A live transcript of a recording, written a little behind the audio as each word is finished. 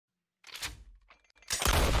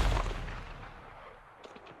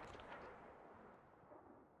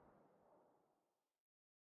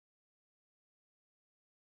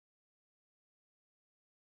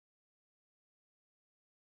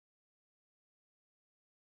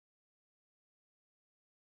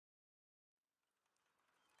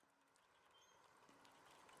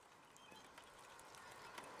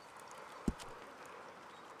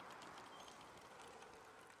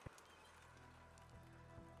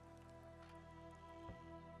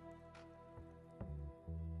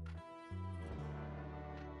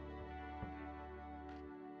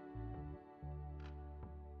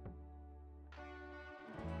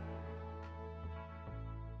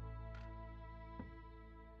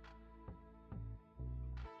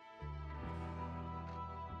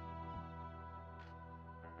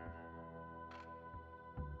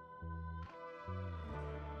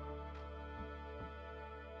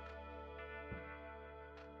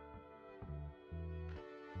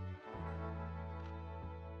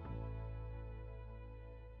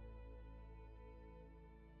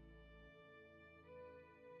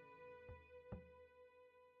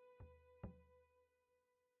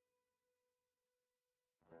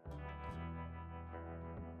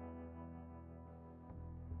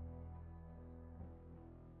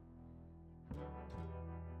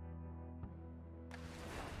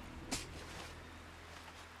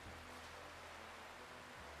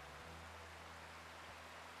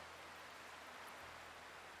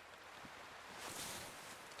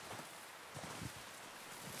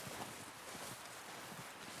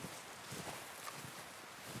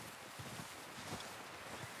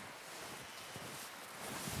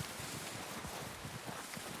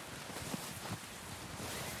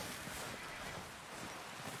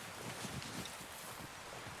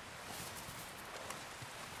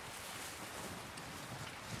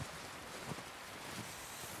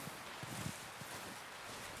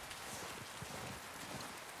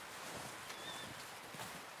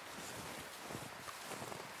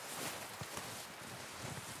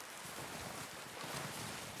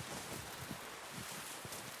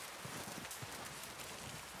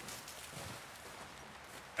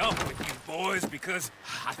up with you boys because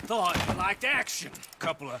I thought you liked action.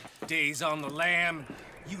 Couple of days on the lam,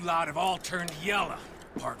 you lot have all turned yellow.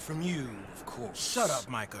 Apart from you, of course. Shut up,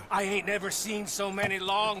 Micah. I ain't never seen so many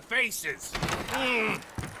long faces. I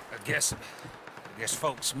guess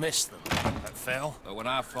folks miss them. I fell, but when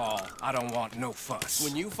I fall, I don't want no fuss.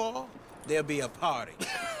 When you fall, there'll be a party.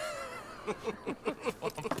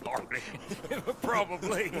 Party?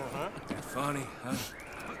 Probably. That funny, huh?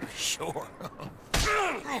 Sure.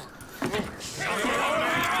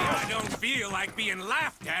 I don't feel like being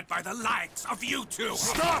laughed at by the likes of you two.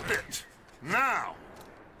 Stop it! Now!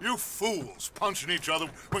 You fools punching each other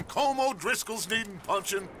when Como Driscoll's needing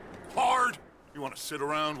punching hard. You want to sit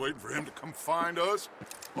around waiting for him to come find us?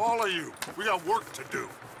 All of you, we got work to do.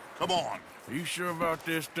 Come on. Are you sure about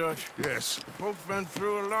this, Dutch? Yes. Folks been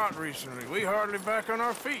through a lot recently. We hardly back on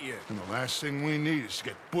our feet yet. And the last thing we need is to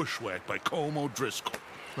get bushwhacked by Como Driscoll.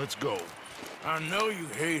 Let's go. I know you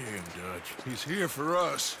hate him, Dutch. He's here for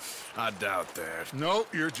us. I doubt that. No,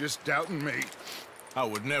 you're just doubting me. I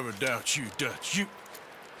would never doubt you, Dutch. You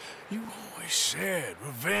always said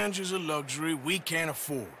revenge is a luxury we can't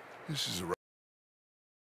afford. This is a...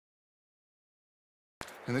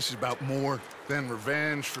 And this is about more than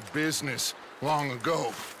revenge for business long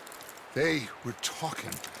ago. They were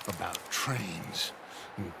talking about trains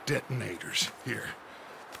and detonators here.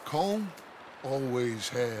 Colm always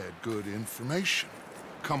had good information.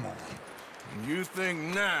 Come on. And you think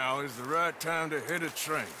now is the right time to hit a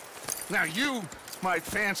train? Now you might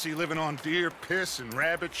fancy living on deer piss and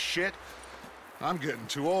rabbit shit. I'm getting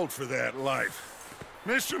too old for that life.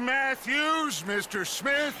 Mr. Matthews, Mr.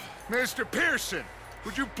 Smith, Mr. Pearson,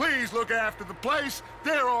 would you please look after the place?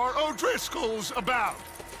 There are O'Driscolls about.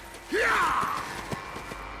 Yeah!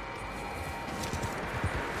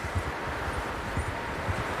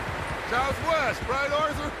 Southwest, right,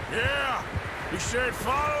 Arthur? Yeah. He said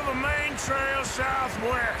follow the main trail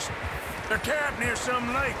southwest. They're camped near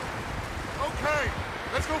some lake. Okay,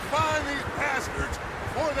 let's go find these bastards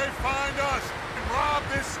before they find us and rob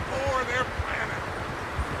this store of their planet.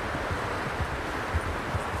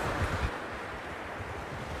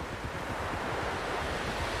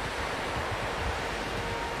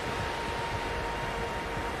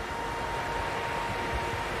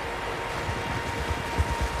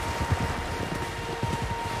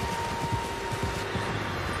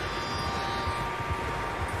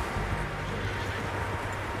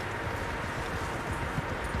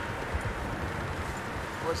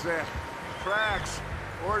 What's that? Tracks.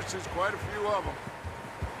 Horses, quite a few of them.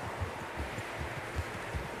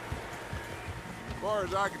 As far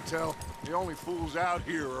as I can tell, the only fools out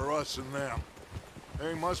here are us and them.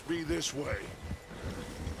 They must be this way.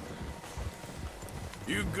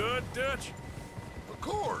 You good, Dutch? Of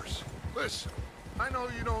course. Listen, I know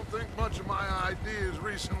you don't think much of my ideas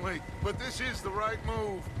recently, but this is the right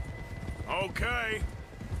move. Okay.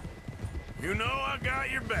 You know I got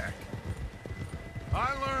your back.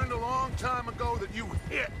 I learned a long time ago that you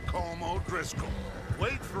hit Como Driscoll.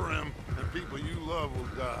 Wait for him, and people you love will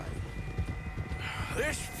die.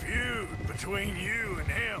 This feud between you and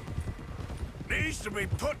him needs to be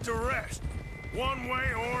put to rest, one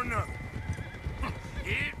way or another.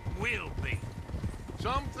 It will be.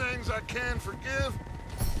 Some things I can forgive,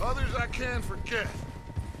 others I can forget.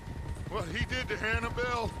 What he did to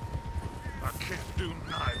Annabelle, I can't do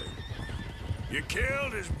neither. You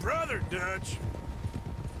killed his brother, Dutch.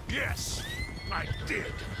 Yes, I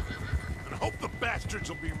did. And I hope the bastards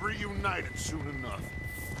will be reunited soon enough.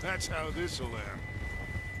 That's how this'll end.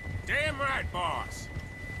 Damn right, boss.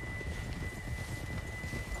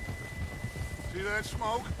 See that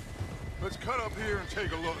smoke? Let's cut up here and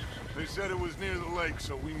take a look. They said it was near the lake,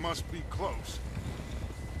 so we must be close.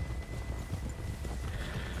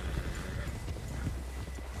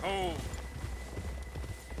 Oh.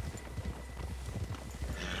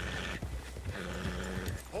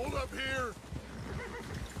 Hold up here.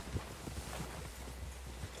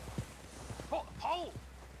 Hold!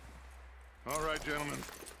 All right, gentlemen.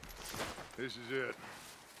 This is it.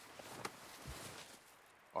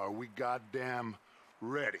 Are we goddamn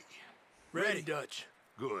ready? Ready, Dutch.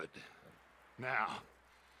 Good. Now,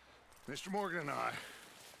 Mr. Morgan and I,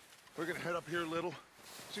 we're gonna head up here a little,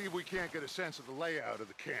 see if we can't get a sense of the layout of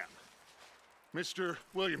the camp. Mr.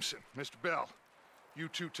 Williamson, Mr. Bell, you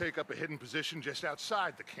two take up a hidden position just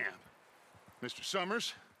outside the camp. Mr.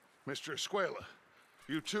 Summers, Mr. Escuela,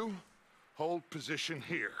 you two hold position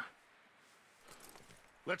here.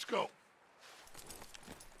 Let's go.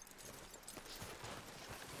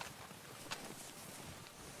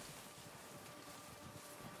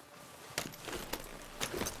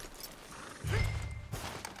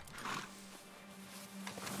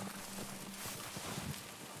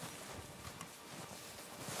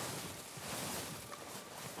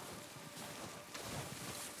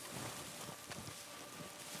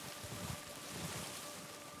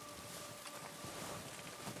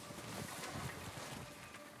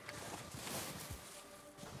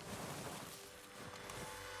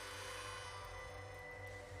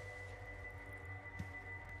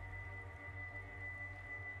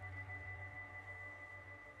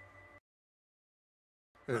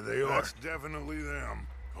 There they are. That's definitely them.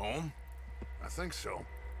 Home? I think so.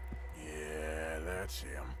 Yeah, that's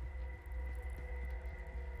him.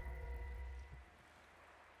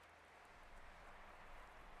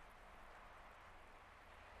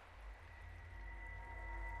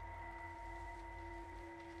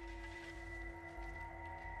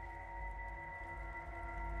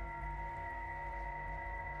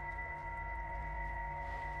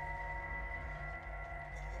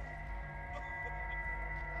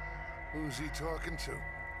 Who's he talking to?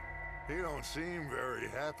 He don't seem very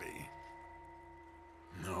happy.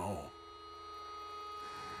 No.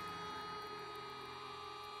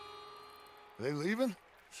 They leaving?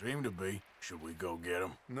 Seem to be. Should we go get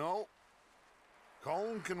them? No.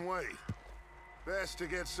 Colin can wait. Best to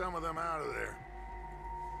get some of them out of there.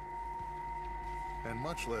 And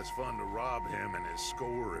much less fun to rob him and his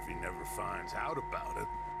score if he never finds out about it.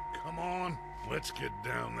 Come on, let's get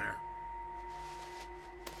down there.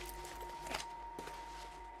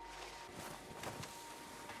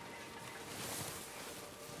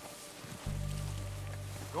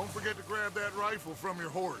 Don't forget to grab that rifle from your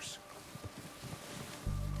horse.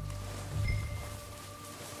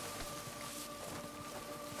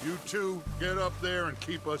 You two, get up there and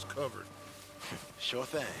keep us covered. Sure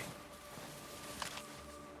thing.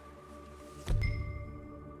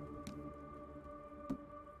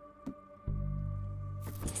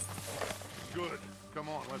 Good. Come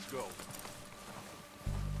on, let's go.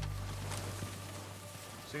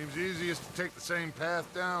 Seems easiest to take the same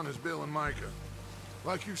path down as Bill and Micah.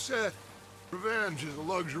 Like you said, revenge is a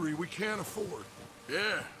luxury we can't afford.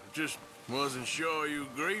 Yeah, just wasn't sure you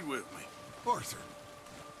agreed with me. Arthur.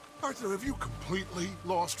 Arthur, have you completely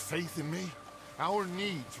lost faith in me? Our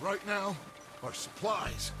needs right now are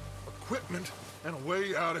supplies, equipment, and a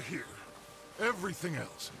way out of here. Everything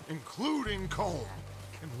else, including Colm,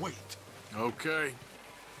 can wait. Okay.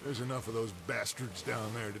 There's enough of those bastards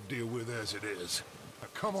down there to deal with as it is. Now,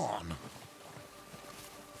 come on.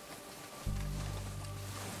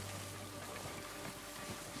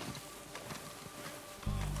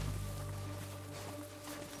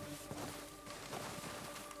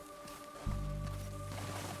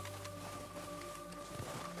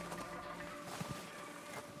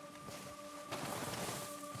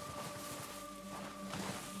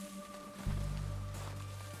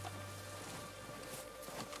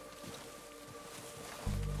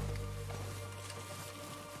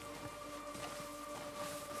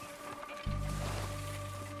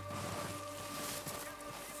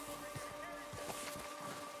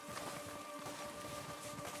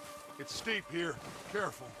 It's steep here.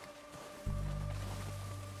 Careful.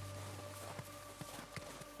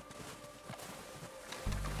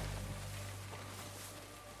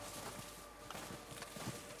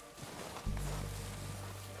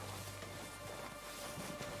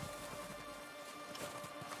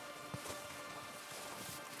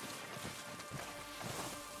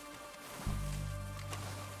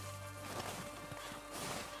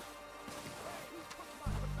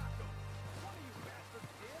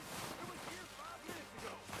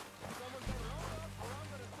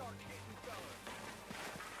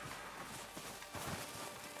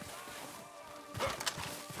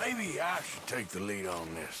 Maybe I should take the lead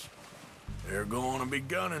on this. They're going to be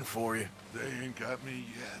gunning for you. They ain't got me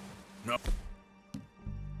yet. No.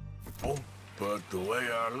 Oh, but the way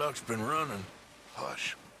our luck's been running...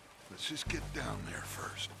 Hush. Let's just get down there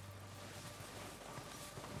first.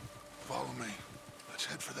 Follow me. Let's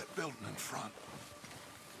head for that building in front.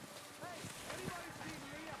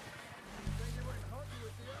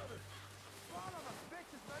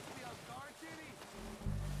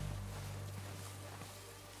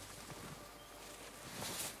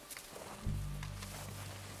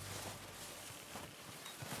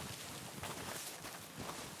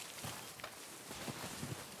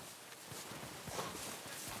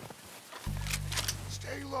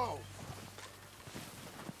 Stay low.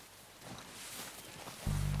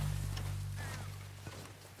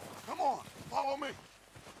 Come on, follow me.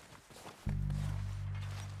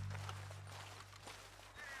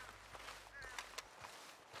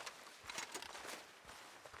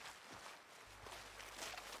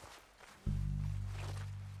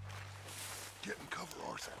 Get in cover,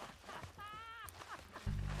 Arthur.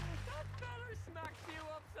 That feller smacked you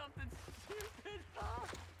up something stupid, huh?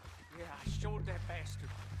 Yeah, I showed that bastard.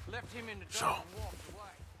 Left him in the So, dark and walked away.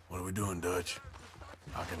 what are we doing, Dutch?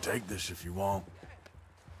 I can take this if you want.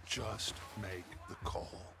 Just make the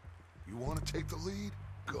call. You want to take the lead?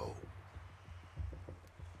 Go.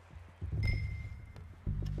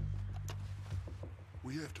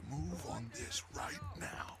 We have to move on this right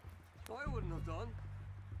now. I wouldn't have done.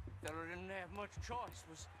 Fella didn't have much choice,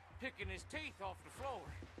 was picking his teeth off the floor.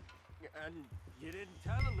 And you didn't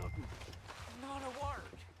tell him nothing? Not a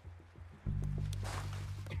word.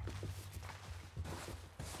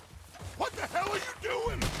 What the hell are you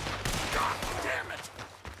doing? God damn it!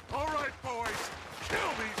 All right, boys.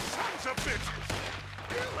 Kill these sons of bitches.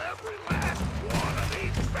 Kill every last one of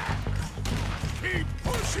these bastards. Keep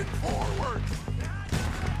pushing forward.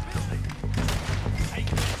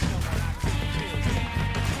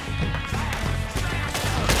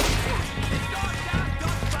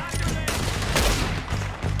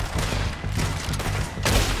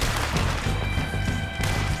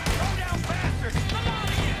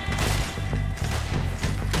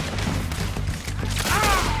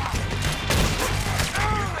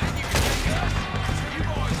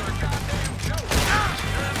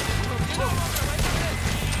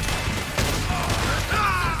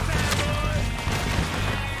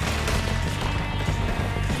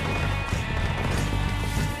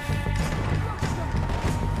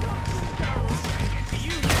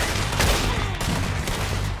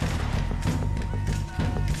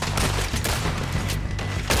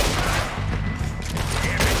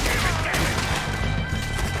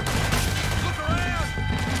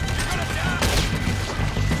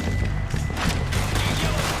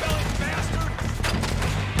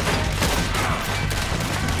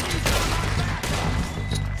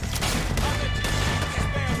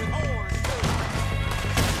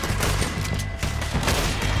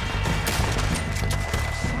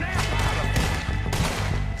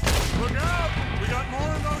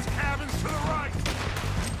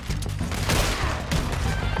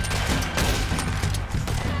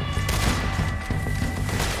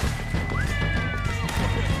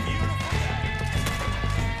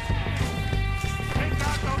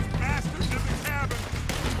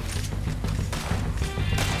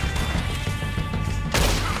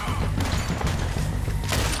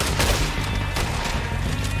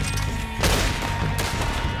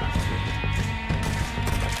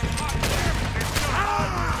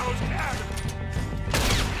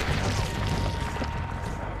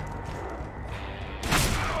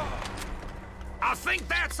 I think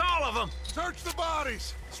that's all of them! Search the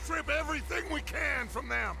bodies! Strip everything we can from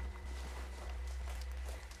them!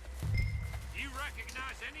 You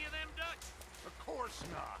recognize any of them, Dutch? Of course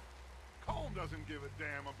not. Colm doesn't give a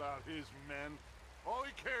damn about his men. All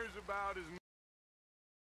he cares about is...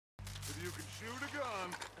 If you can shoot a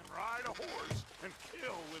gun and ride a horse and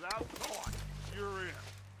kill without thought, you're in.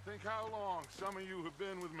 Think how long some of you have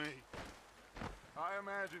been with me. I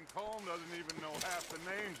imagine Colm doesn't even know half the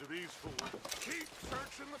names of these fools. Keep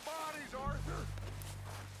searching the bodies, Arthur!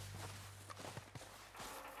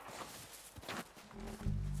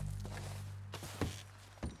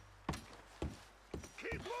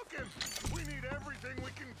 Keep looking! We need everything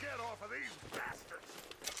we can get off of these bastards!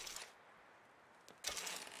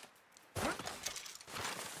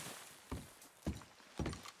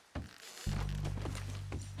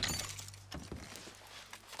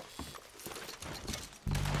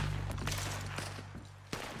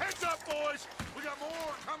 Heads up, boys! We got more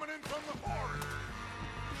coming in from the forest!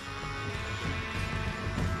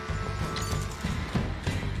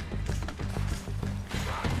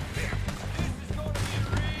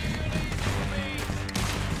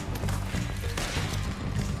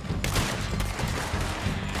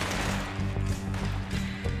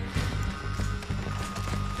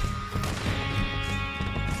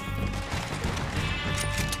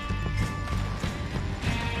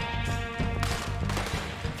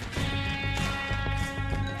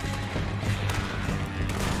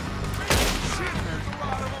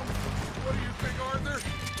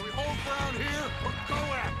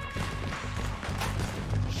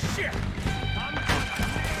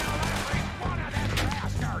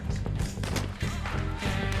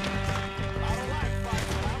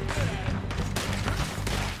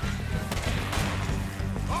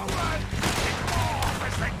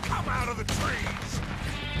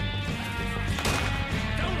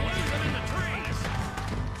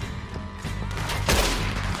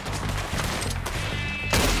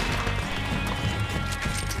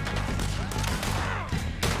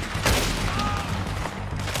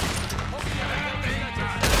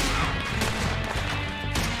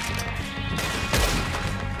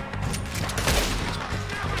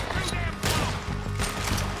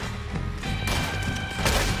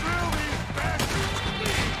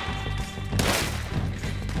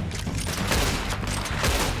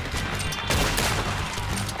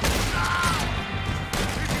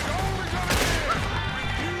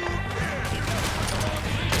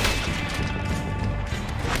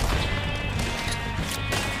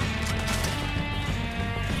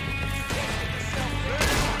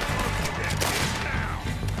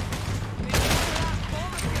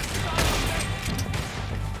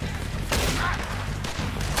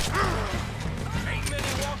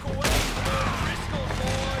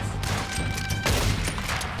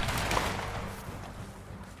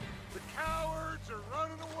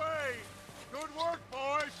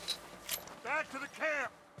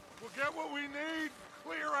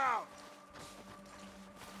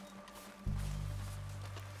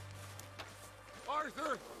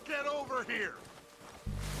 Arthur, get over here!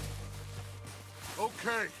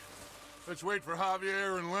 Okay. Let's wait for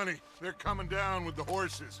Javier and Lenny. They're coming down with the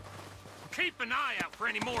horses. Keep an eye out for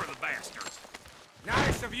any more of the bastards.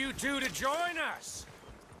 Nice of you two to join us.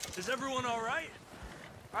 Is everyone all right?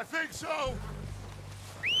 I think so.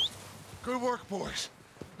 Good work, boys.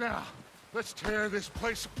 Now, let's tear this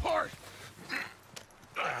place apart.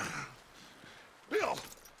 Bill,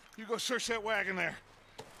 you go search that wagon there.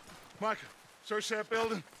 Micah, search that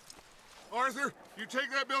building. Arthur, you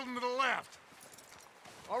take that building to the left.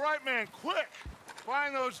 All right, man, quick.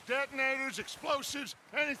 Find those detonators, explosives,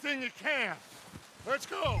 anything you can. Let's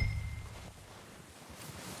go.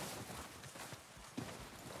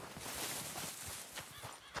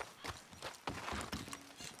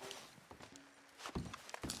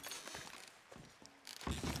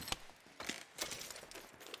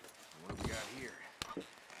 What do we got here?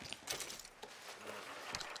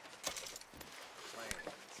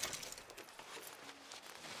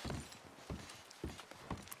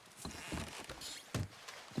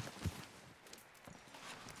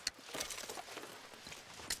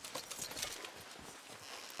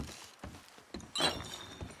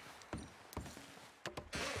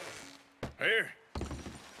 Here.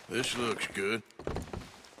 This looks good.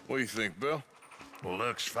 What do you think, Bill?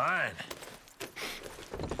 Looks fine.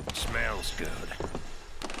 Smells good.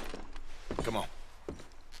 Come on.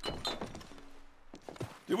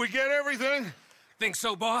 Did we get everything? Think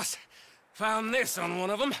so, boss? Found this on one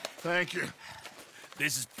of them. Thank you.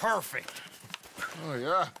 This is perfect. Oh,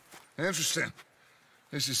 yeah? Interesting.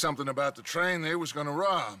 This is something about the train they was gonna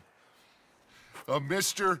rob. A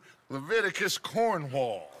Mr. Leviticus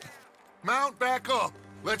Cornwall. Mount back up.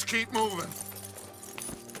 Let's keep moving.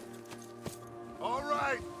 All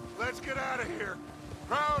right, let's get out of here.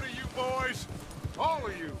 Proud of you boys. All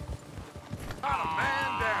of you. Not a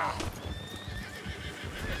man down.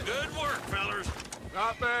 Good work, fellers.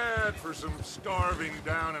 Not bad for some starving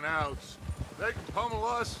down and outs. They can pummel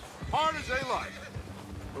us hard as they like.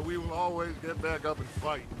 But we will always get back up and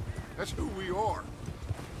fight. That's who we are.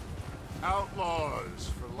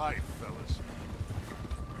 Outlaws for life, fellas.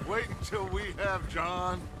 Wait until we have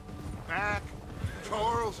John, Mac,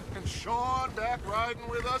 Charles, and Sean back riding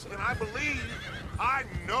with us, and I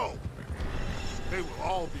know, they will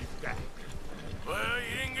all be back. Well,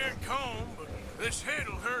 you didn't get Combe, but this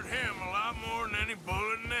hit'll hurt him a lot more than any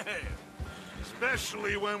bullet in the head.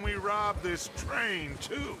 Especially when we rob this train,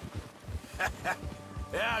 too.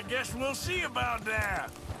 Yeah, I guess we'll see about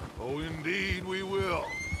that. Oh, indeed we will.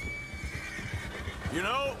 You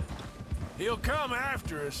know, he'll come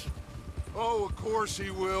after us. Oh, of course he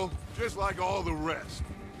will, just like all the rest.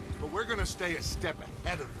 But we're gonna stay a step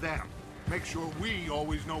ahead of them. Make sure we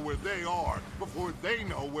always know where they are before they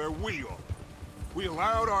know where we are. We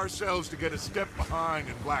allowed ourselves to get a step behind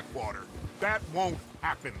in Blackwater. That won't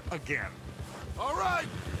happen again. All right,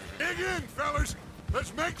 dig in, fellas.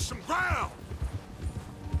 Let's make some ground.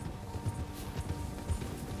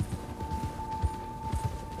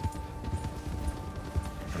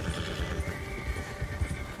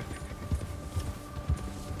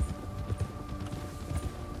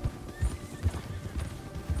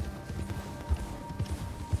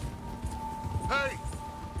 Hey,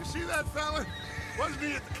 you see that fella? Wasn't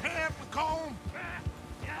he at the camp with Colm?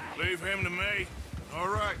 Leave him to me. All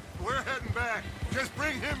right, we're heading back. Just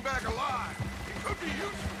bring him back alive. He could be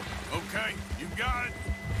useful. Okay, you got it.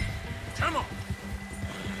 Come on.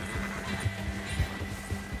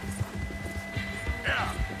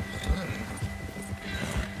 Yeah.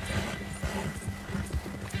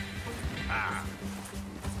 Ah.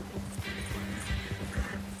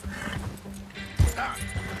 Ah.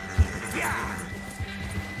 Yeah.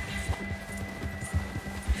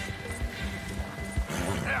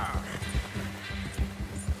 Yeah.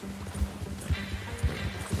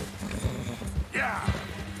 Yeah.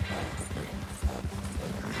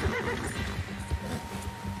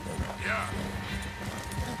 Yeah.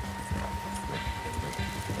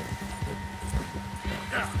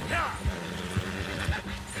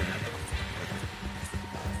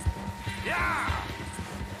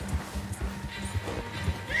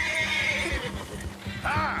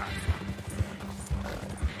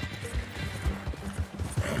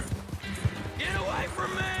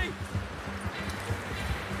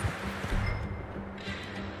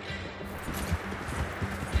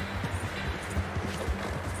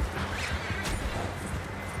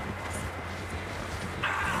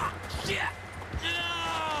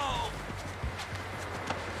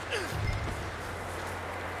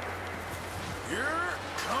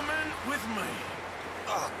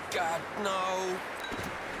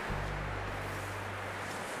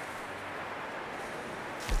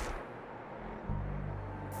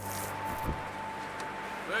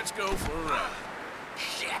 let's go for a ride.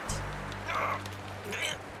 Shit! Oh,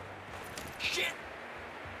 man. Shit!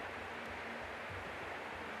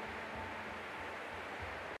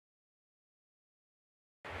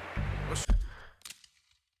 What's...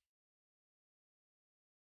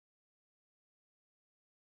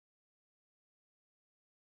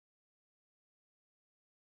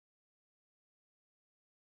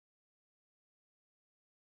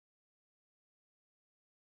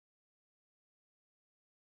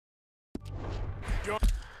 Your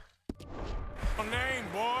name,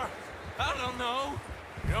 boy? I don't know.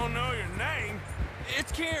 You don't know your name?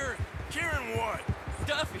 It's Kieran. Kieran what?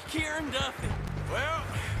 Duffy. Kieran Duffy. Well,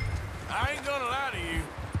 I ain't gonna lie to you.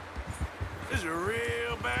 This is a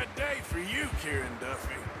real bad day for you, Kieran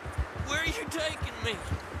Duffy. Where are you taking me?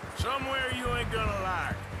 Somewhere you ain't gonna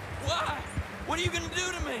like. Why? What are you gonna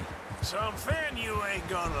do to me? Something you ain't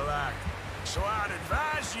gonna like. So I'd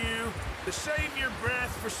advise you to save your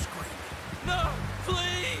breath for screaming. No,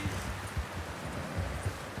 please!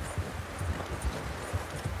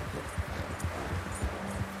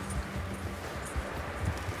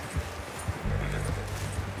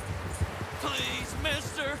 Please,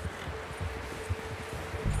 mister!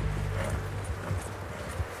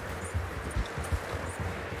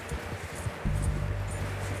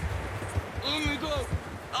 Let me go.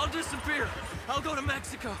 I'll disappear. I'll go to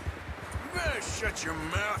Mexico. You better shut your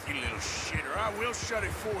mouth, you little shit, or I will shut it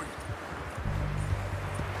for you.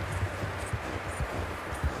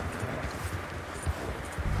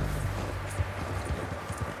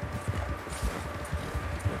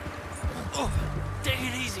 Oh, take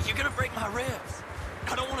it easy. You're gonna break my ribs.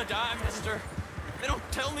 I don't want to die, mister. They don't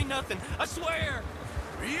tell me nothing. I swear.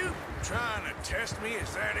 Are you trying to test me?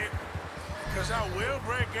 Is that it? Because I will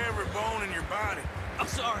break every bone in your body. I'm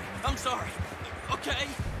sorry. I'm sorry. Okay?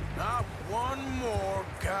 Not one more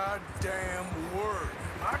goddamn word.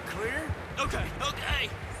 Am I clear? Okay. Okay.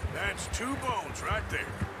 That's 2 bones right there.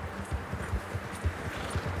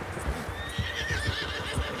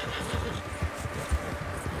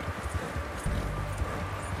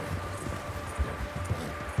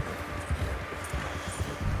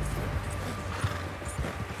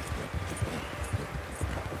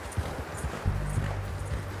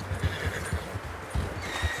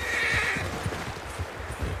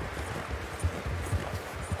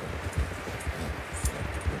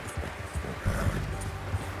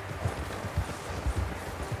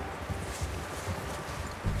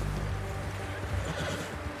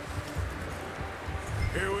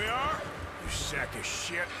 Here we are, you sack of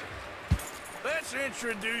shit. Let's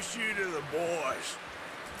introduce you to the boys.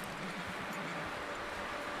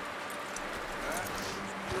 That's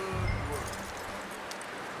good work.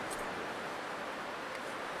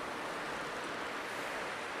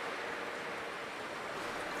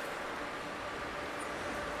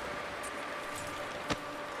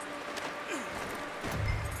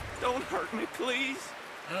 Don't hurt me, please.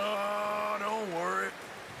 Oh, don't worry.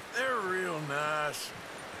 They're real nice.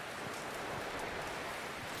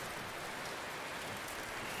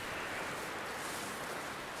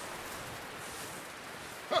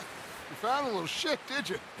 You found a little shit, did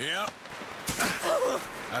you? Yep.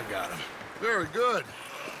 I got him. Very good.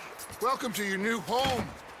 Welcome to your new home.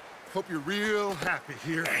 Hope you're real happy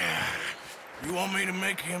here. You want me to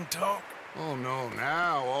make him talk? Oh, no,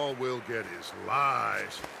 now all we'll get is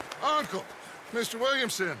lies. Uncle, Mr.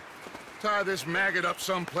 Williamson, tie this maggot up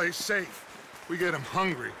someplace safe. We get him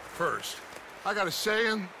hungry first. I got a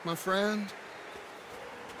saying, my friend.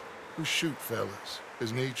 We shoot fellas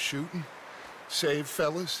as need shooting, save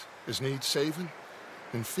fellas as need saving,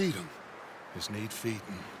 and feed 'em as need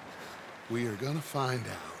feeding. We are gonna find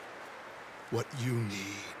out what you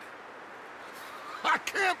need. I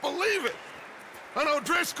can't believe it! An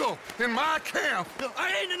O'Driscoll in my camp!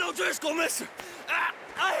 I ain't an O'Driscoll, mister.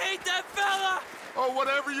 I hate that fella! Oh,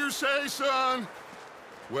 whatever you say, son.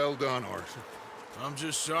 Well done, Arthur. I'm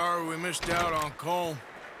just sorry we missed out on Cole.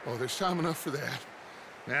 Oh, there's time enough for that.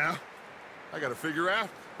 Now, I gotta figure out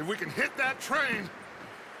if we can hit that train.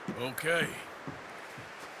 Okay.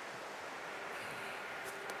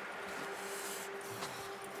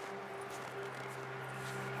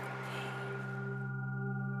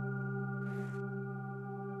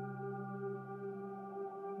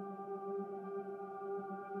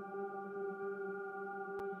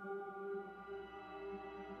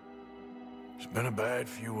 It's been a bad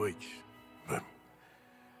few weeks, but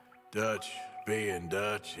Dutch being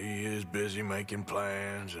Dutch, he is busy making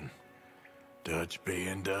plans, and Dutch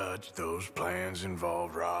being Dutch, those plans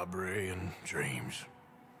involve robbery and dreams.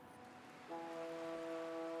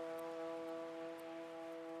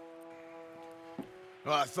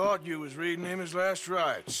 Well, I thought you was reading him his last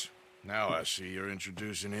rites. Now I see you're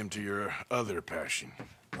introducing him to your other passion.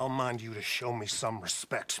 I'll mind you to show me some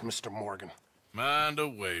respect, Mr. Morgan. Mind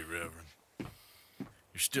away, Reverend.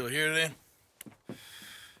 You're still here, then?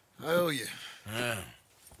 I owe you. Yeah.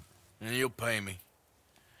 And you'll pay me.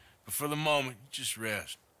 But for the moment, just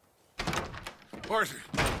rest. Arthur,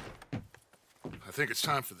 I think it's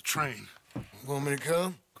time for the train. Want me to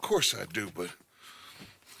come? Of course I do, but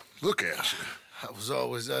look at you. I was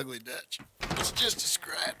always ugly, Dutch. It's just a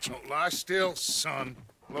scratch. Don't lie still, son.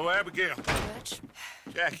 Hello, Abigail. Dutch,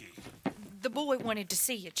 Jackie. the boy wanted to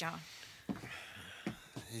see you, John.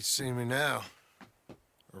 He's seen me now.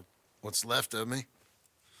 Or what's left of me.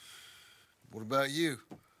 What about you?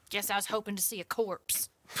 Guess I was hoping to see a corpse.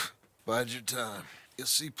 Bide your time. You'll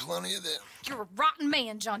see plenty of them. You're a rotten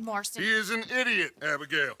man, John Marston. He is an idiot,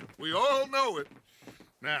 Abigail. We all know it.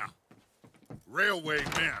 Now, railway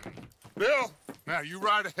men. Bill, now you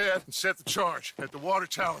ride ahead and set the charge at the water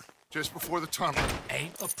tower just before the tunnel.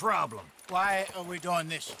 Ain't a problem. Why are we doing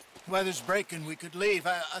this? Weather's breaking. We could leave.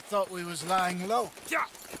 I thought we was lying low. Yeah,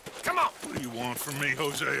 come on. What do you want from me,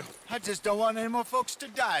 Hosea? I just don't want any more folks to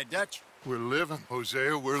die, Dutch. We're living,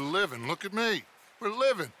 Hosea. We're living. Look at me. We're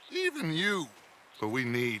living. Even you. But we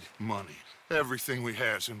need money. Everything we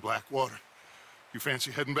has in Blackwater. You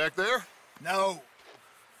fancy heading back there? No.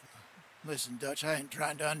 Listen, Dutch, I ain't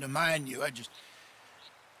trying to undermine you. I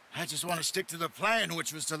just want to stick to the plan,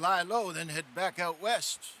 which was to lie low, then head back out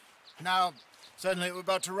west. Now, suddenly we're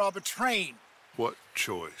about to rob a train. What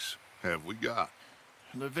choice have we got?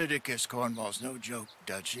 Leviticus Cornwall's no joke,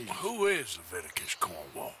 Dutch. Who is Leviticus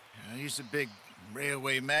Cornwall? He's a big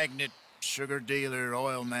railway magnate, sugar dealer,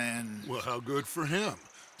 oil man. Well, how good for him.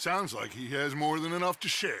 Sounds like he has more than enough to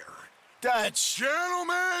share. Dutch!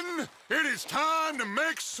 Gentlemen, it is time to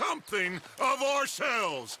make something of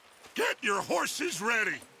ourselves. Get your horses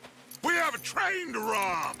ready. We have a train to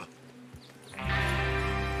rob.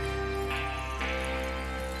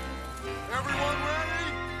 Everyone ready?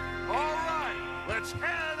 All right, let's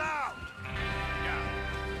head out.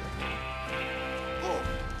 Oh.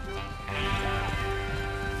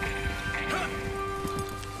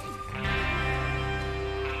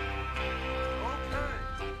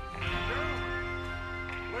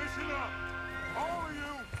 Listen up, all of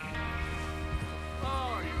you.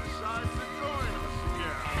 Oh, you decided to join us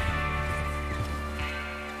again.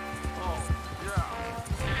 Oh, yeah.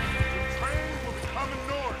 The train will be coming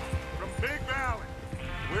north from Big Valley.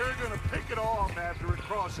 We're gonna pick it off after it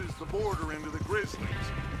crosses the border into the Grizzlies.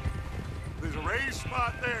 There's a raised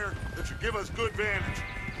spot there that should give us good vantage.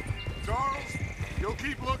 Charles, you'll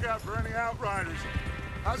keep lookout for any outriders.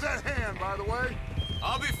 How's that hand, by the way?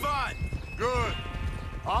 I'll be fine. Good.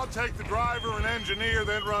 I'll take the driver and engineer,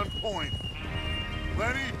 then run point.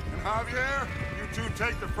 Lenny and Javier, you two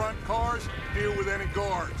take the front cars, deal with any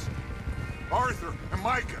guards. Arthur and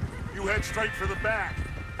Micah, you head straight for the back.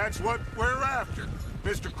 That's what we're after.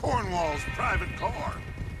 Mr. Cornwall's private car.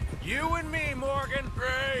 You and me, Morgan.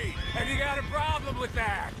 Great. Have you got a problem with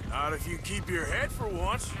that? Not if you keep your head for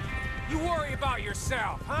once. You worry about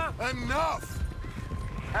yourself, huh? Enough!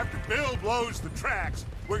 After Bill blows the tracks,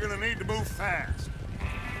 we're gonna need to move fast.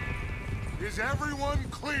 Is everyone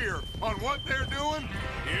clear on what they're doing?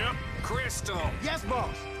 Yep. Crystal. Yes,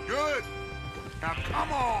 boss. Good. Now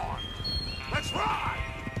come on. Let's ride.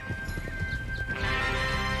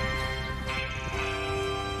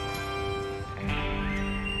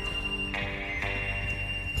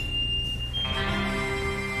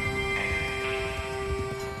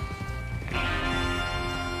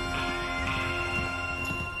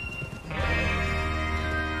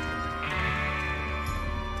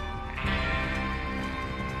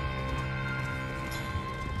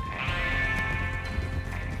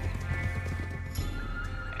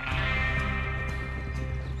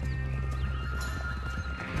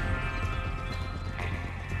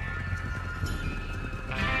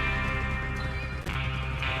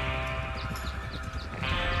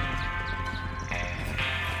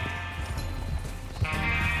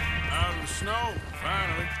 Snow,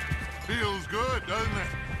 finally. Feels good, doesn't it?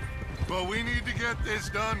 But we need to get this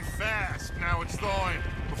done fast. Now it's thawing,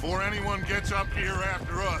 before anyone gets up here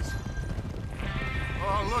after us.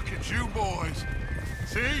 Oh, look at you boys.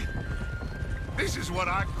 See? This is what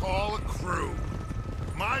I call a crew.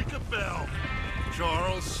 Micah Bell,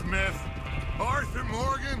 Charles Smith, Arthur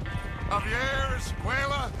Morgan, Javier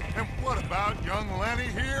Escuela, and what about young Lenny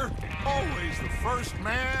here? Always the first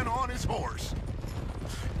man on his horse.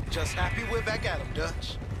 Just happy we're back at him,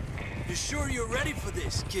 Dutch. You sure you're ready for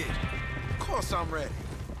this, kid? Of course I'm ready.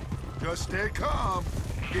 Just stay calm.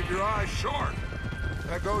 Keep your eyes sharp.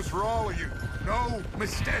 That goes for all of you. No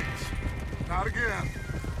mistakes. Not again.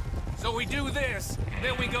 So we do this,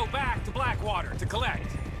 then we go back to Blackwater to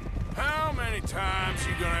collect. How many times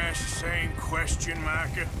you gonna ask the same question,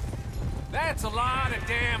 Micah? That's a lot of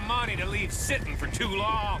damn money to leave sitting for too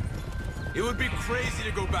long. It would be crazy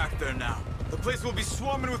to go back there now. The place will be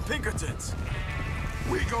swarming with Pinkertons.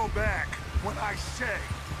 We go back when I say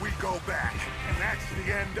we go back, and that's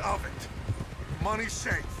the end of it. Money's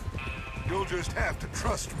safe. You'll just have to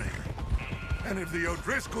trust me. And if the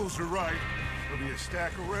O'Driscolls are right, there'll be a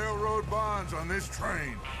stack of railroad bonds on this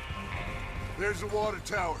train. There's the water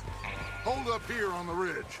tower. Hold up here on the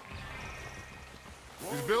ridge.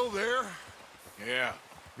 Is Bill there? Yeah.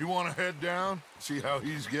 You want to head down? See how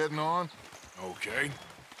he's getting on? Okay.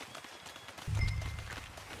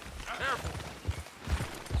 Careful.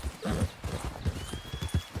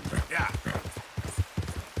 Yeah.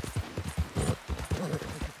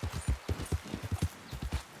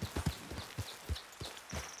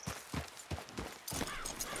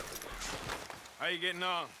 How you getting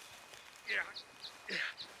on? Yeah,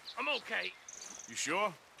 I'm okay. You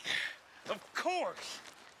sure? Of course.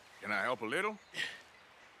 Can I help a little?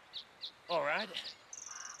 All right.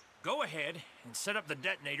 Go ahead and set up the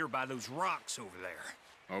detonator by those rocks over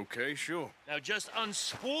there. Okay, sure. Now just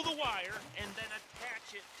unspool the wire and then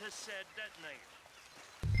attach it to said detonator.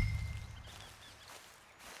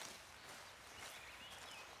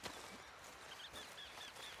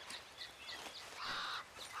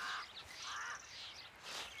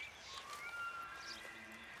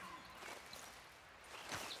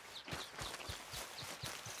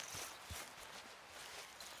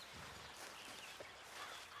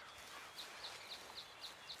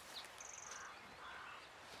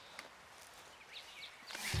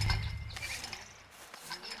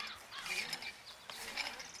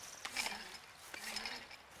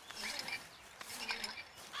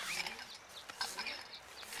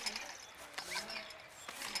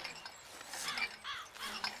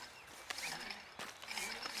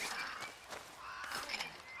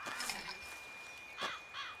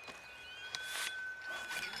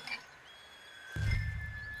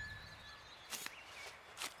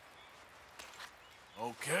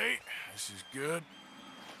 Okay, this is good.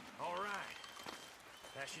 All right.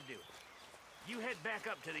 That should do it. You head back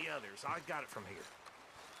up to the others. I got it from here.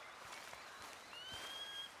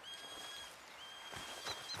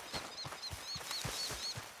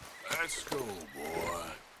 Let's go, boy.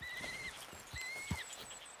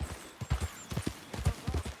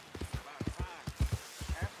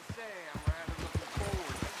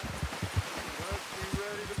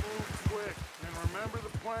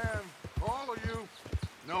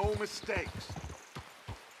 No mistakes.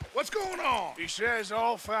 What's going on? He says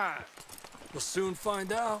all fine. We'll soon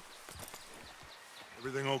find out.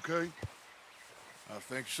 Everything okay? I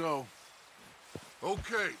think so.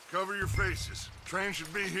 Okay, cover your faces. Train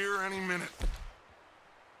should be here any minute.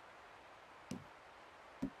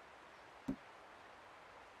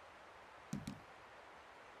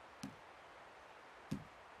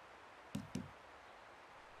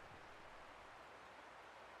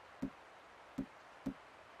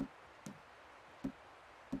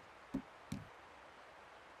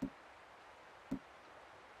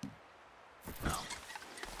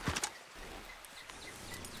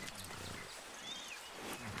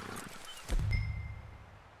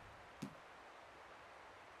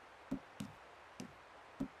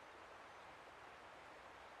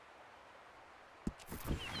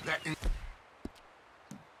 That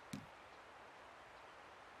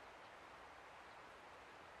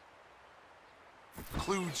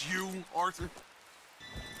includes you, Arthur?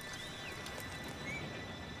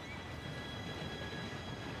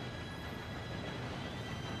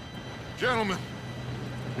 Gentlemen,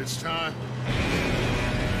 it's time.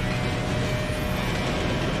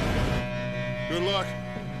 Good luck,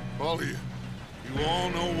 all of you. You all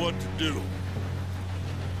know what to do.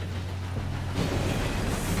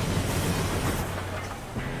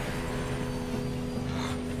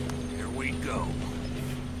 Here we go.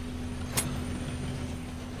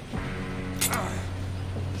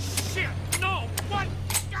 Shit! No! What?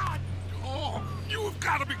 God! Oh, you have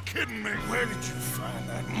got to be kidding me. Where did you find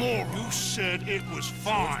that moron? You said it was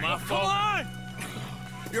fine. My fault. Come on!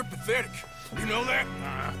 You're pathetic. You know that?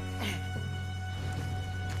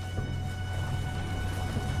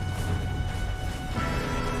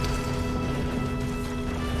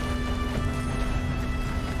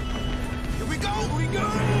 Here we go! Here we go!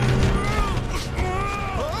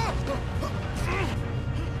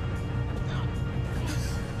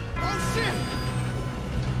 Oh, shit!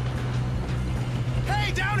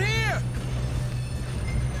 Hey, down here!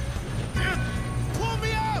 Pull me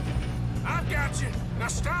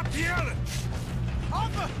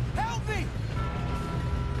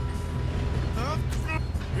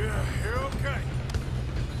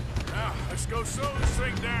go slow this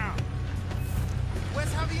thing down. Where's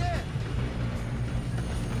Javier?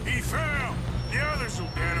 He fell. The others will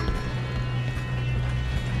get him.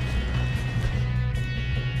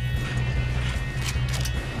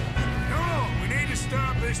 Come on, we need to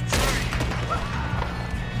stop this train.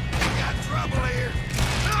 We got trouble here.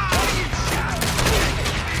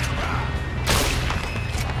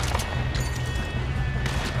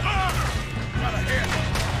 Got a hit.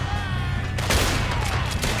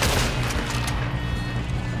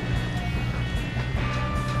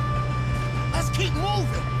 Let's keep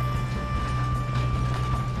moving.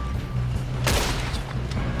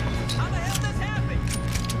 How the hell this happened?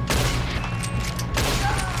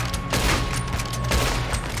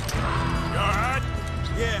 You all right?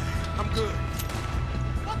 Yeah, I'm good.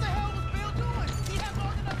 What the hell was Bill doing? He had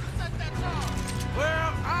long enough to set that charge.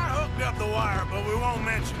 Well, I hooked up the wire, but we won't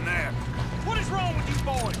mention that. What is wrong with you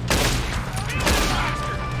boys?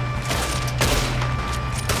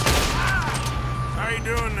 How you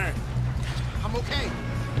doing there? I'm okay.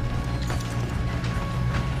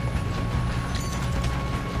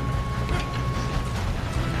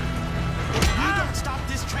 If we don't stop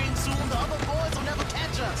this train soon, the other boys will never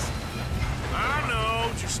catch us. I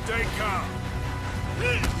know, just stay calm.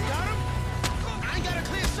 You got him? I ain't got a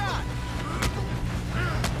clear shot.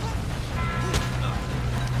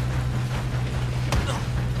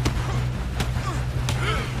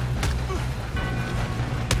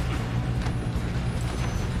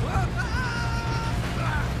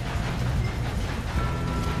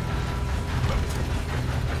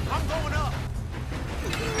 I'm going up.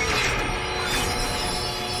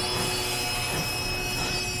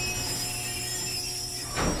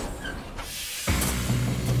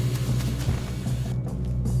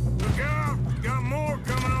 Look out! We got more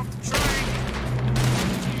coming off the train.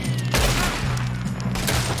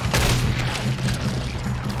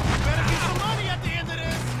 Better get some money at the end of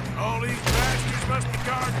this. All these bastards must be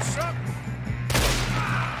guarding something.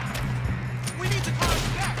 We need the cars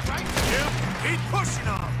back, right? Yep, keep pushing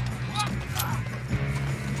on.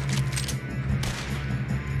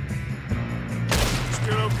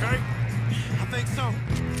 Still okay? I think so.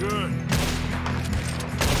 Good.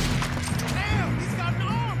 Damn, he's got an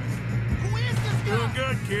arm. Who is this guy? Doing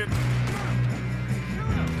good, kid.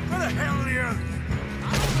 Where the hell are the others?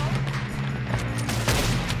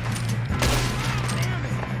 Damn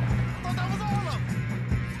it. I thought that was all of them.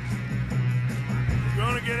 We're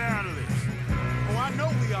gonna get out of this. Oh, I know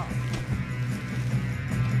we are.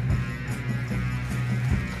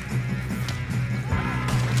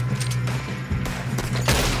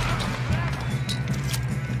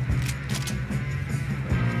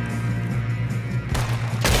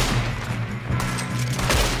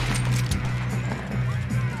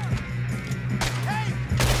 Hey,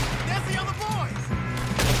 there's the other boys.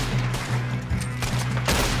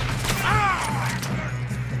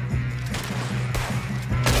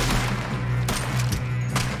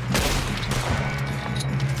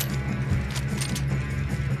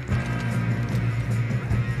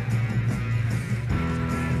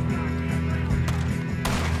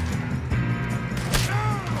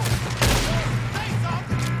 Thanks,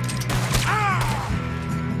 officer.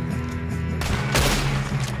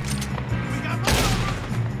 We got more of them.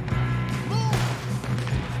 Move.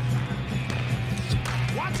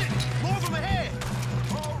 Watch it. More of them ahead.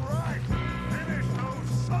 All right, finish those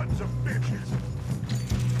sons of bitches.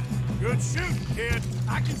 Good shooting, kid.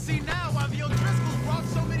 I can see now why the O'Driscolls brought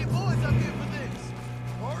so many boys up here for this.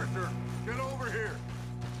 Arthur, get over here.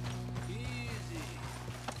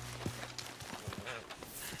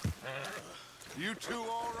 You two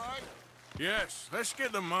all right? Yes, let's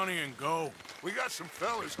get the money and go. We got some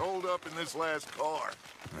fellas holed up in this last car.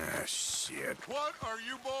 Ah, shit. What are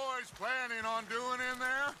you boys planning on doing in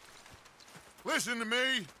there? Listen to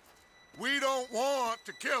me. We don't want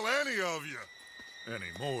to kill any of you.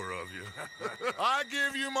 Any more of you. I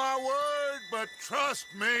give you my word, but trust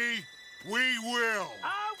me, we will.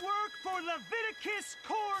 I work for Leviticus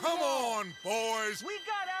Cornwall. Come on, boys. We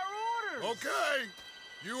got our orders. Okay,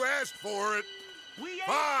 you asked for it. We ain't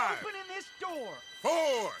 5, opening this door.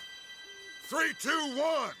 4, 3, 2,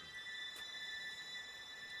 1.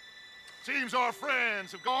 Seems our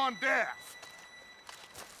friends have gone deaf.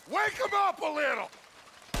 Wake them up a little.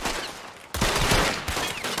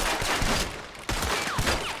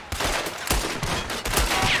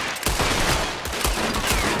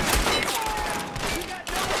 We got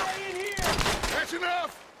no way in here. That's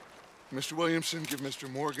enough. Mr. Williamson, give Mr.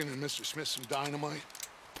 Morgan and Mr. Smith some dynamite.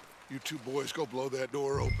 You two boys go blow that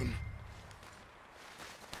door open.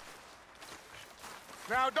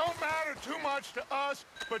 Now, don't matter too much to us,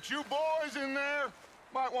 but you boys in there,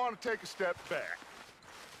 might want to take a step back.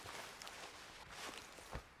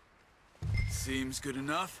 Seems good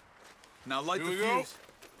enough. Now light Here the we go. fuse.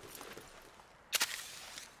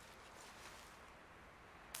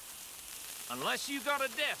 Unless you got a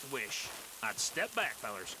death wish, I'd step back,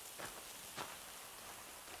 fellers.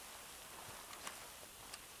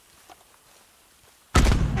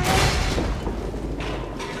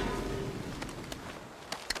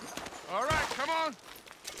 All right, come on.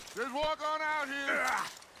 Just walk on out here.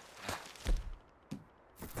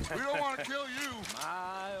 We don't want to kill you.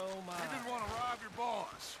 My, oh my. We just want to rob your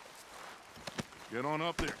boss. Get on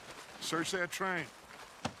up there. Search that train.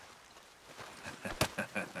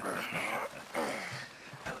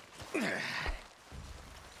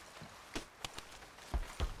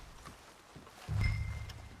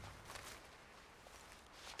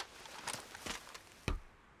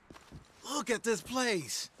 Look at this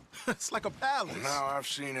place. It's like a palace. Now I've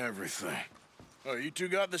seen everything. Oh, you two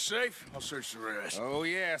got the safe? I'll search the rest. Oh,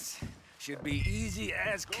 yes. Should be easy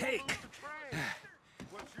as cake.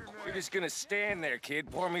 What's your name? You're just gonna stand there,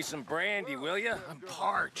 kid. Pour me some brandy, will ya? I'm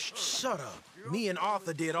parched. Shut up. Me and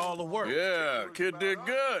Arthur did all the work. Yeah, the kid did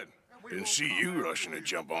good. Didn't see you rushing to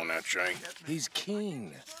jump on that train. He's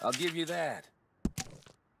keen. I'll give you that.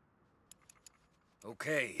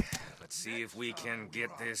 Okay, let's see if we can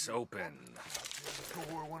get this open.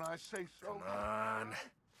 Door when I say so. Come on.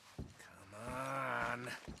 Come on.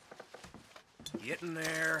 Get in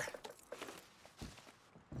there.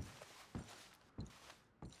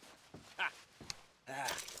 Ah.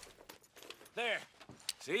 There.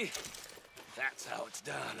 See? That's how it's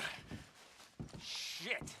done.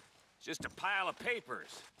 Shit. It's just a pile of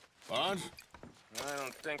papers. Bonds? I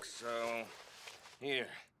don't think so. Here.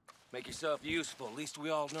 Make yourself useful. At least we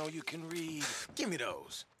all know you can read. Give me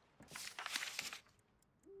those.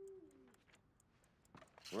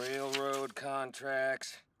 Railroad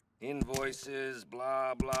contracts, invoices,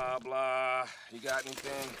 blah, blah, blah. You got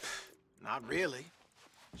anything? Not really.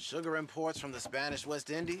 Sugar imports from the Spanish West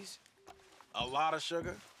Indies. A lot of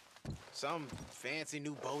sugar. Some fancy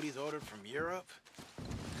new boat he's ordered from Europe.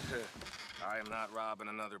 I am not robbing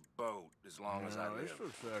another boat as long as I live. This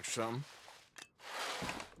looks like something.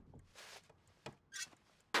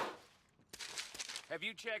 Have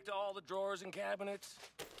you checked all the drawers and cabinets?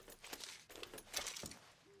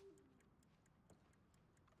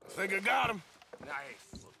 I think I got him.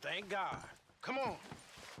 Nice. Well, thank God. Come on.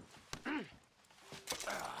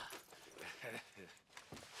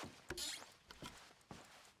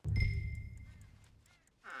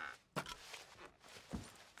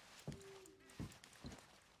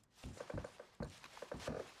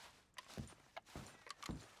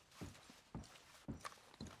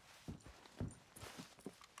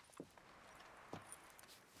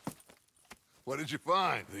 What did you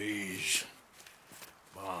find? These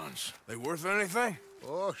bonds. They worth anything?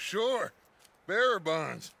 Oh, sure. Bearer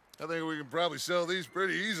bonds. I think we can probably sell these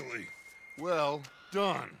pretty easily. Well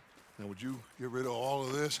done. Now, would you get rid of all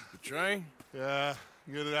of this? The train? Yeah,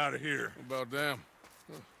 get it out of here. What about them?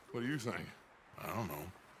 What do you think? I don't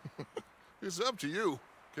know. It's up to you.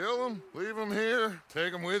 Kill them, leave them here,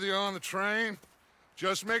 take them with you on the train.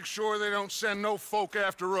 Just make sure they don't send no folk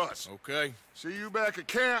after us. Okay. See you back at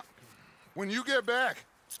camp. When you get back,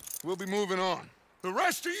 we'll be moving on. The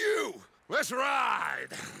rest of you, let's ride!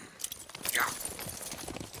 Yeah.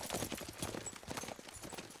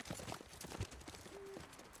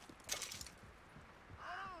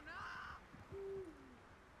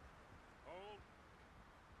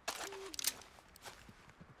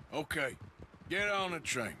 Okay. Get on the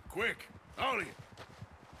train. Quick. All of you.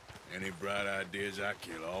 Any bright ideas, I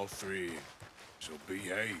kill all three of you. So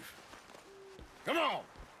behave. Come on!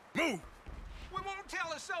 Move! We won't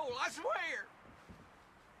tell a soul, I swear.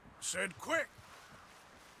 Said quick.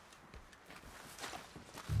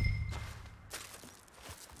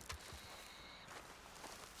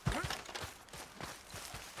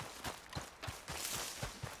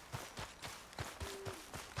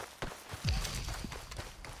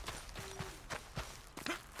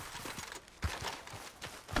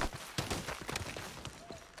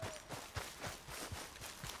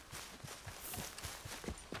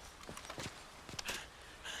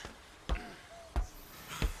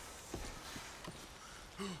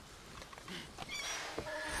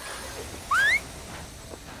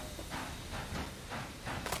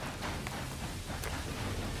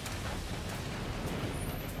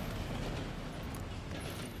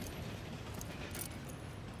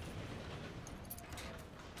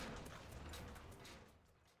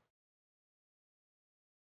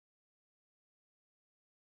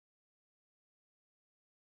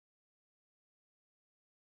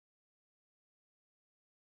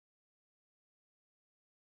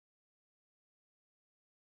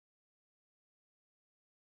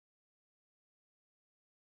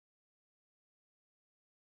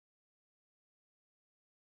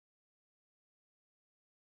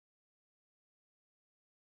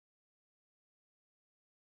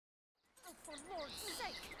 for Lord's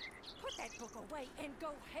sake! Put that book away and go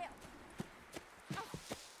help! Oh,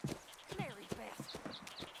 Mary Beth.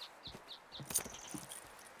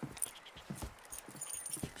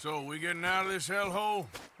 So, we getting out of this hellhole?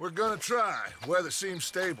 We're gonna try. Weather seems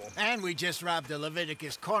stable. And we just robbed the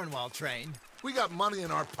Leviticus Cornwall train. We got money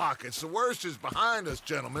in our pockets. The worst is behind us,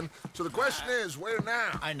 gentlemen. So the question is, where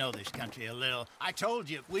now? I know this country a little. I told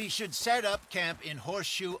you, we should set up camp in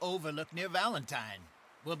Horseshoe Overlook near Valentine.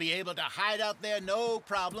 We'll be able to hide out there, no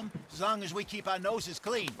problem, as long as we keep our noses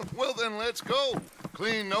clean. Well, then let's go.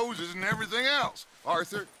 Clean noses and everything else.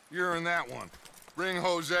 Arthur, you're in that one. Bring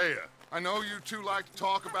Hosea. I know you two like to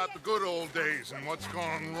talk about the good old days and what's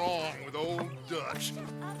gone wrong with old Dutch. Shut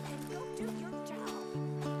up and go do your job.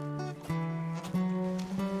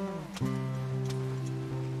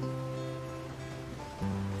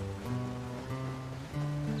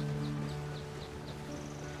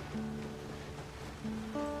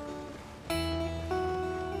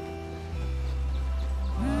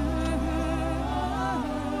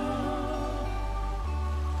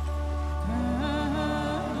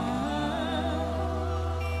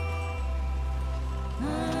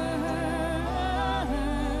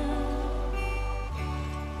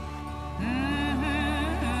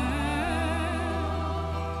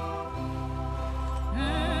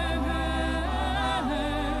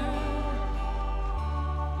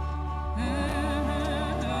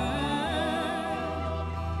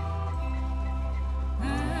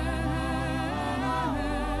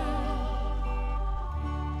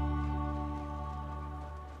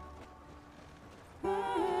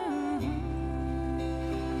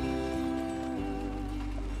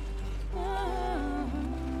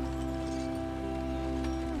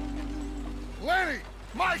 Lenny!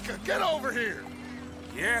 Micah, get over here!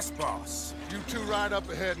 Yes, boss. You two ride up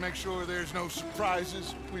ahead, make sure there's no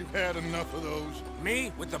surprises. We've had enough of those.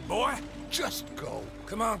 Me with the boy? Just go.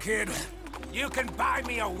 Come on, kid. You can buy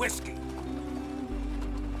me a whiskey.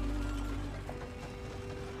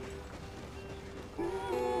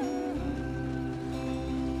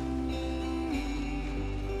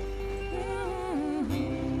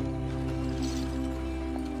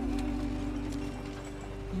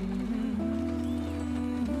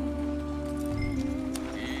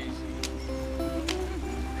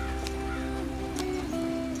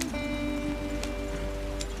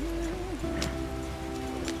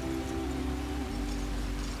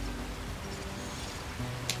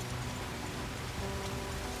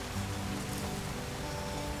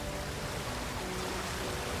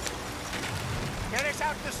 Get us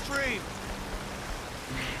out the stream.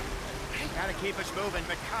 Gotta keep us moving,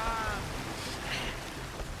 but calm.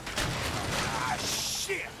 Ah,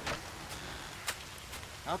 shit!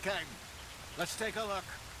 Okay, let's take a look.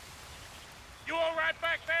 You all right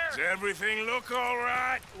back there? Does everything look all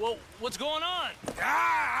right? Well, what's going on?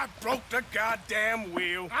 Ah, I broke the goddamn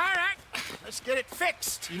wheel. All right, let's get it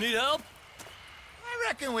fixed. You need help? I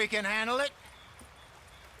reckon we can handle it.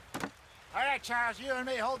 All right, Charles, you and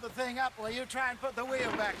me hold the thing up while you try and put the wheel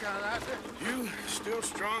back on, Arthur. You still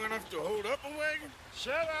strong enough to hold up a wagon?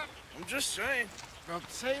 Shut up. I'm just saying. Don't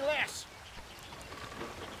say less.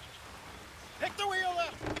 Pick the wheel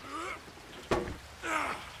up.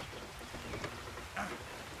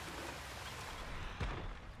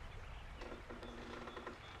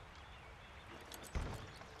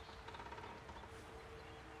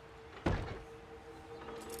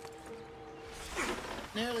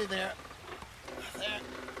 Nearly there. There.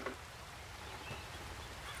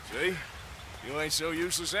 See? You ain't so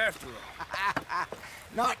useless after all.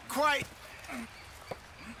 Not quite.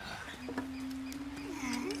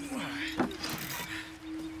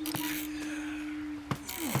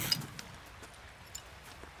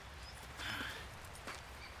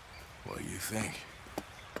 What do you think?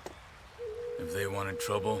 If they wanted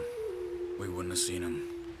trouble, we wouldn't have seen them.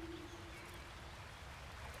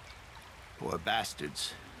 Poor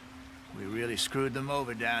bastards. We really screwed them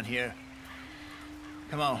over down here.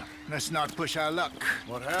 Come on, let's not push our luck.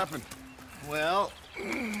 What happened? Well,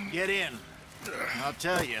 get in. I'll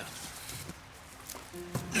tell you.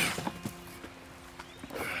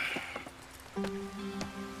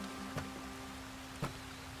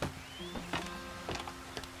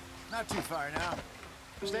 Not too far now.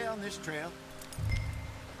 Stay on this trail.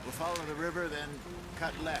 We'll follow the river, then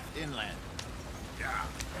cut left inland. Yeah.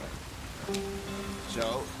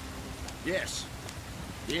 So, yes,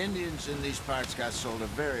 the Indians in these parts got sold a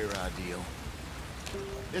very raw deal.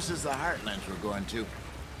 This is the heartlands we're going to.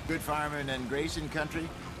 Good farming and grazing country,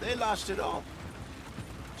 they lost it all.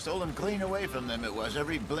 Stolen clean away from them it was,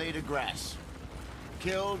 every blade of grass.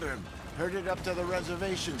 Killed or herded up to the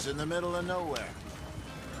reservations in the middle of nowhere.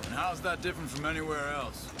 And how's that different from anywhere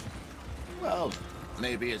else? Well,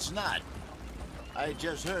 maybe it's not. I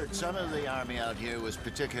just heard some of the army out here was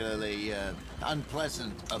particularly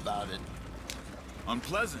unpleasant about it.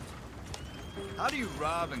 Unpleasant? How do you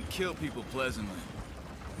rob and kill people pleasantly?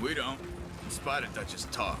 We don't, in spite of Dutch's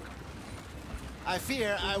talk. I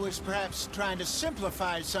fear I was perhaps trying to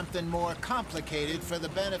simplify something more complicated for the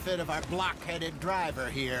benefit of our block-headed driver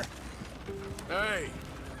here. Hey,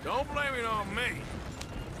 don't blame it on me.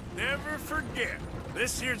 Never forget,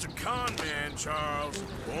 this here's a con man, Charles,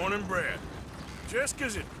 born and bred. Just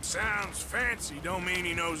 'cause it sounds fancy don't mean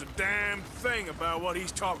he knows a damn thing about what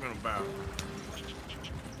he's talking about.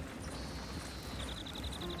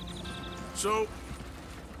 So,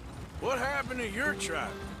 what happened to your tribe?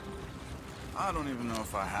 I don't even know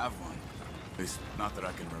if I have one. At least, not that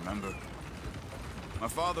I can remember. My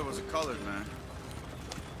father was a colored man.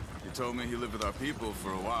 He told me he lived with our people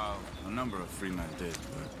for a while. A number of free men did,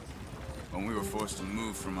 but when we were forced to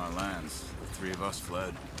move from our lands, the three of us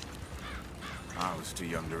fled. I was too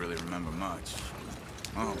young to really remember much.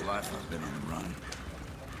 My whole life I've been on the run.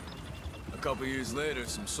 A couple years later,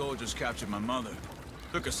 some soldiers captured my mother.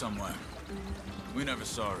 Took her somewhere. We never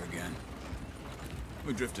saw her again.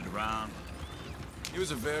 We drifted around. He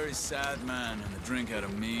was a very sad man, and the drink had a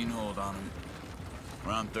mean hold on him.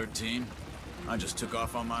 Around 13, I just took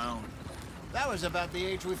off on my own. That was about the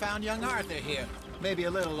age we found young Arthur here. Maybe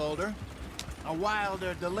a little older. A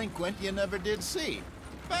wilder delinquent you never did see.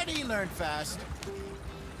 But he learned fast.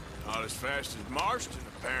 Not as fast as Marston,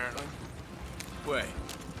 apparently. Wait,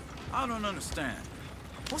 I don't understand.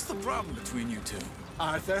 What's the problem between you two?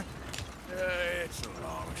 Arthur? It's a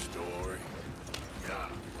long story. Yeah.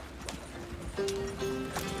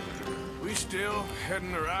 We still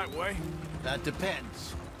heading the right way? That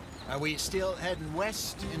depends. Are we still heading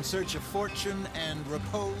west in search of fortune and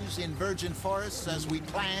repose in virgin forests as we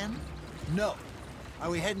planned? No. Are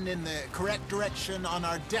we heading in the correct direction on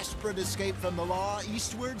our desperate escape from the law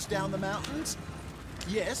eastwards down the mountains?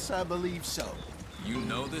 Yes, I believe so. You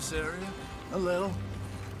know this area? A little.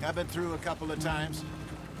 I've been through a couple of times.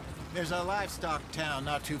 There's a livestock town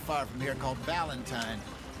not too far from here called Valentine.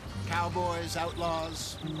 Cowboys,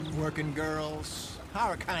 outlaws, working girls,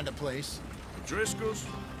 our kind of place. Driscolls?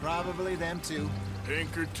 Probably them too.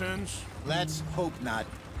 Pinkertons? Let's hope not.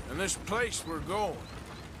 And this place we're going.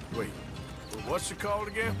 Wait, what's it called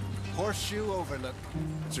again? Horseshoe Overlook.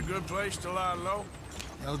 It's a good place to lie low?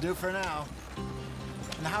 It'll do for now.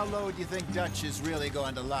 And how low do you think Dutch is really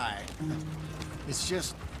going to lie? It's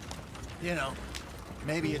just, you know,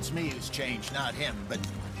 maybe it's me who's changed, not him, but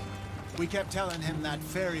we kept telling him that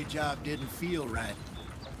ferry job didn't feel right.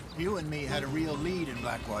 You and me had a real lead in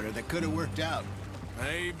Blackwater that could have worked out.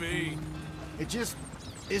 Maybe. It just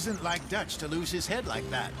isn't like Dutch to lose his head like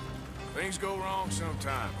that. Things go wrong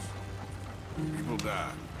sometimes. People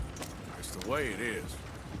die. It's the way it is.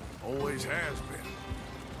 Always has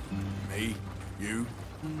been. Me, you,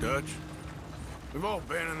 Dutch. We've all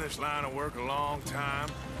been in this line of work a long time.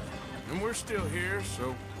 And we're still here,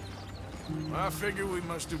 so I figure we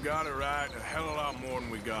must have got it right a hell of a lot more than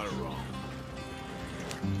we got it wrong.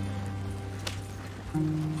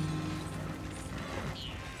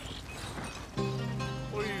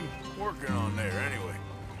 What are you working on there, anyway?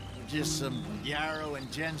 Just some yarrow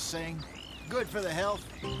and ginseng. Good for the health.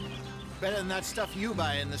 Better than that stuff you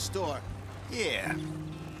buy in the store. Yeah,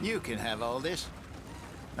 you can have all this.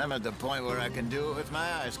 I'm at the point where I can do it with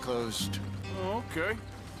my eyes closed. Oh, okay.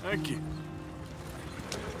 Thank you.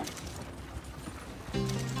 Yep.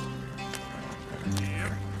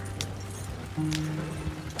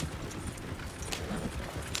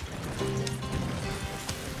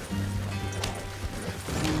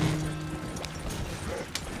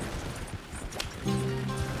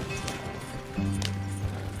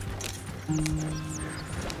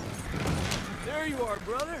 There you are,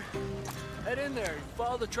 brother. Head in there.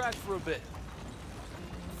 Follow the tracks for a bit.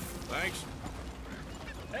 Thanks.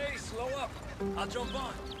 Hey, slow up. I'll jump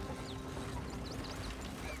on.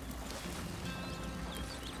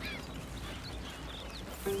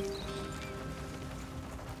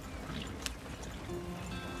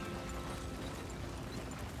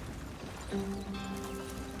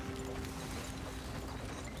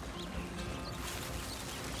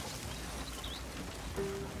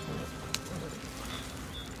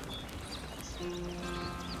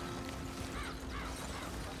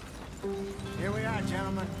 Here we are,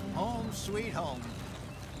 gentlemen. Home sweet home.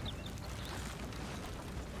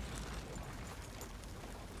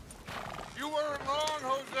 You weren't wrong,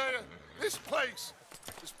 Hosea. This place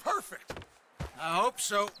is perfect. I hope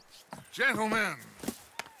so. Gentlemen,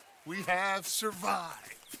 we have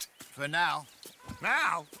survived. For now.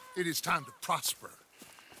 Now, it is time to prosper.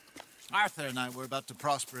 Arthur and I were about to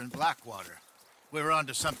prosper in Blackwater. We were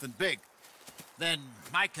onto something big. Then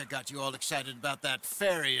Micah got you all excited about that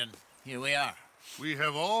ferry, and here we are. We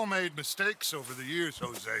have all made mistakes over the years,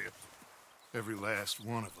 Hosea. Every last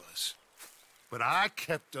one of us. But I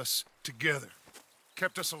kept us together.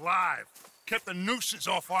 Kept us alive. Kept the nooses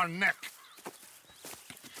off our neck.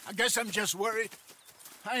 I guess I'm just worried.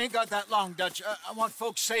 I ain't got that long, Dutch. I want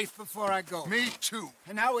folks safe before I go. Me too.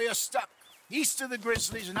 And now we are stuck. East of the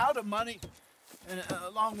Grizzlies and out of money. And a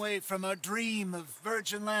long way from our dream of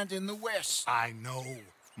virgin land in the west. I know,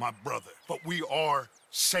 my brother. But we are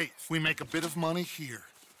safe. We make a bit of money here.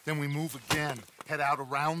 Then we move again. Head out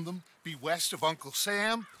around them. Be west of Uncle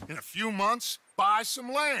Sam. In a few months, buy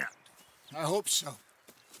some land. I hope so.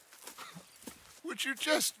 Would you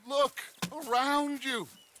just look around you?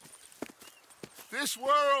 This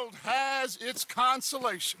world has its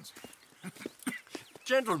consolations.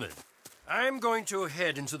 Gentlemen, I'm going to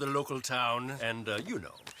head into the local town and,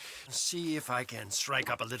 see if I can strike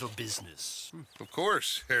up a little business. Of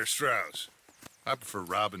course, Herr Strauss. I prefer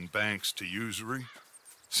robbing banks to usury.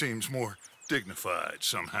 Seems more dignified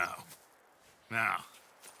somehow. Now,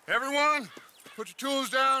 everyone, put your tools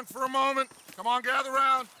down for a moment. Come on, gather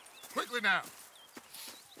round. Quickly now.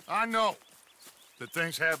 I know that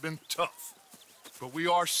things have been tough, but we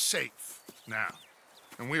are safe now,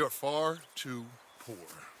 and we are far too poor.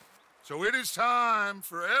 So it is time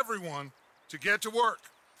for everyone to get to work.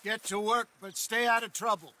 Get to work, but stay out of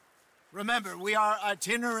trouble. Remember, we are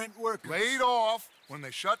itinerant workers. Laid off when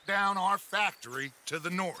they shut down our factory to the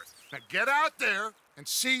north. Now get out there and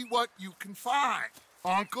see what you can find.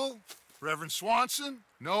 Uncle, Reverend Swanson,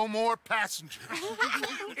 no more passengers.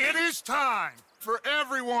 It is time for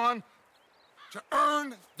everyone to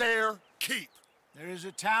earn their keep. There is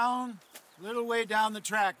a town a little way down the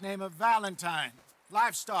track named Valentine.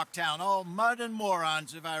 Livestock town, all mud and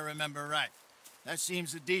morons, if I remember right. That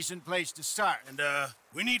seems a decent place to start. And,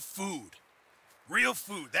 we need food. Real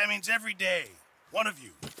food. That means every day. One of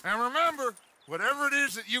you. And remember, whatever it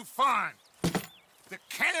is that you find, the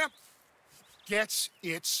camp gets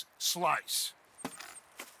its slice.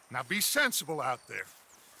 Now be sensible out there.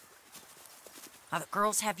 Now, the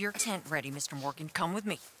girls have your tent ready, Mr. Morgan. Come with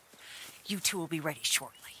me. You two will be ready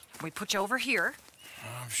shortly. We put you over here.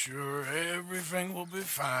 I'm sure everything will be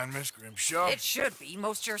fine, Miss Grimshaw. It should be.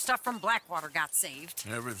 Most of your stuff from Blackwater got saved.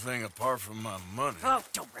 Everything apart from my money. Oh,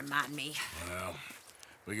 don't remind me. Well,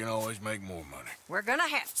 we can always make more money. We're gonna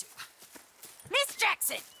have to. Miss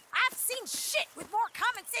Jackson, I've seen shit with more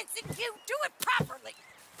common sense than you. Do it properly.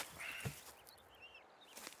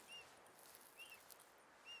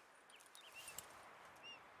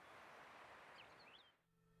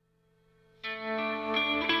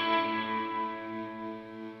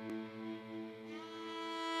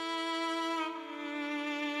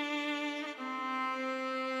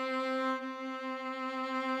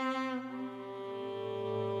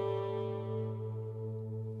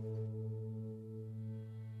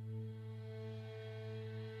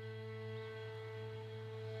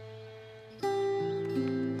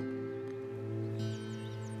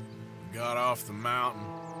 Got off the mountain,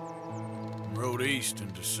 rode east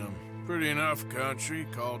into some pretty enough country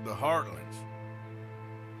called the Heartlands.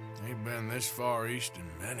 Ain't been this far east in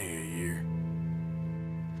many a year.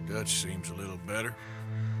 Dutch seems a little better.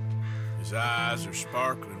 His eyes are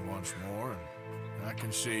sparkling once more, and I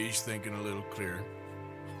can see he's thinking a little clearer.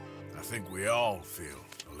 I think we all feel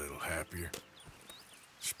a little happier,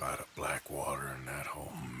 in spite of Blackwater and that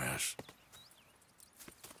whole mess.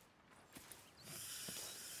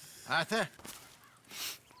 Arthur?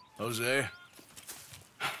 Hosea?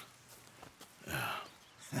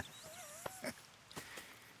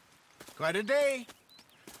 Quite a day.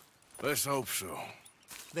 Let's hope so.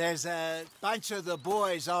 There's a bunch of the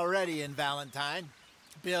boys already in Valentine.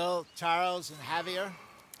 Bill, Charles, and Javier.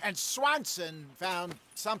 And Swanson found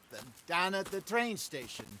something down at the train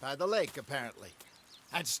station by the lake, apparently.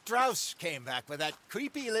 And Strauss came back with that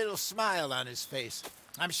creepy little smile on his face.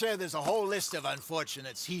 I'm sure there's a whole list of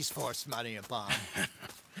unfortunates he's forced money upon.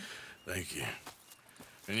 Thank you.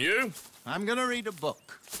 And you? I'm gonna read a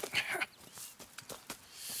book.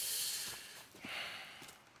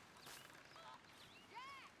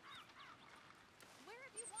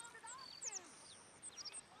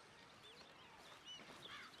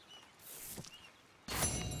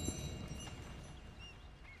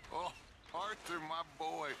 Oh, Arthur, my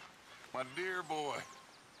boy. My dear boy.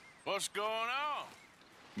 What's going on?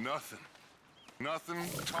 Nothing. Nothing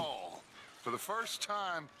at all. For the first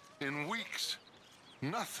time in weeks,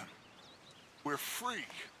 nothing. We're free.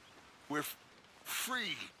 We're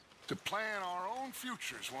free To plan our own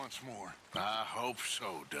futures once more. I hope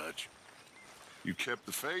so, Dutch. You kept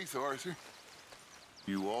the faith, Arthur.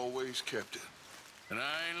 You always kept it. And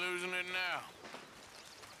I ain't losing it now.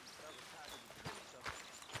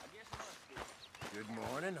 Good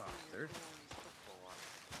morning, Arthur.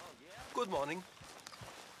 Good morning.